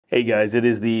Hey guys, it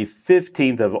is the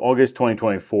 15th of August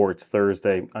 2024. It's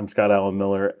Thursday. I'm Scott Allen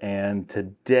Miller, and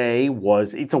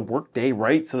it's a work day,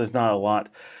 right? So there's not a lot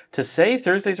to say.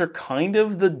 Thursdays are kind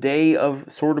of the day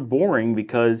of sort of boring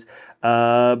because we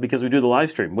do the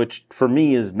live stream, which for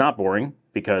me is not boring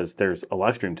because there's a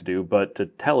live stream to do, but to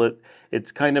tell it,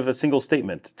 it's kind of a single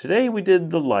statement. Today we did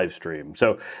the live stream.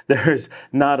 So there's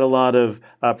not a lot of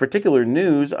particular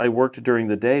news. I worked during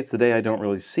the day. It's the day I don't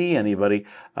really see anybody.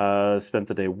 Spent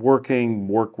the day working.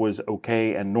 Work was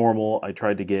okay and normal. I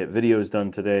tried to get videos done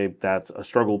today. That's a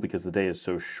struggle because the day is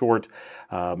so short.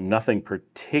 Nothing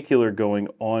particular going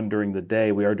on during the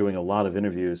day. We are doing a lot of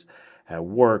interviews at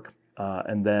work.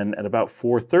 And then at about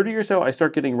 4:30 or so, I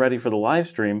start getting ready for the live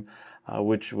stream,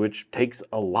 which takes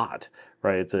a lot,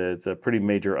 right? It's a pretty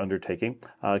major undertaking.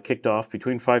 Kicked off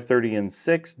between 5:30 and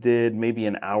 6, did maybe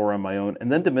an hour on my own,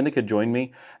 and then Dominica joined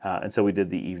me, and so we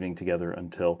did the evening together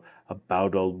until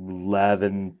about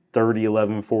 11:30,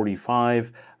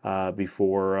 11:45,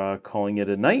 before calling it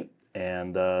a night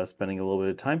and spending a little bit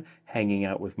of time hanging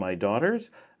out with my daughters.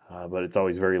 But it's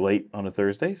always very late on a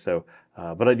Thursday, so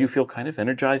but I do feel kind of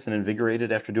energized and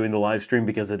invigorated after doing the live stream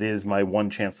because it is my one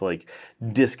chance to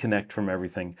disconnect from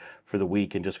everything for the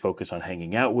week and just focus on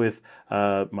hanging out with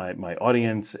my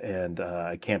audience. And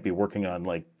I can't be working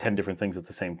on 10 different things at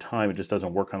the same time. It just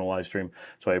doesn't work on a live stream.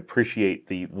 So I appreciate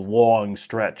the long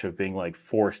stretch of being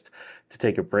forced to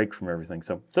take a break from everything.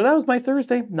 So that was my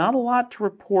Thursday. Not a lot to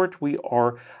report. We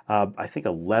are, I think,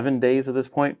 11 days at this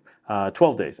point,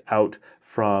 12 days out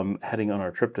from heading on our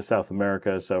trip to South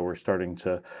America. So we're starting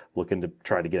to look into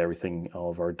try to get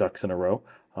all of our ducks in a row.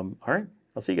 All right,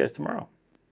 I'll see you guys tomorrow.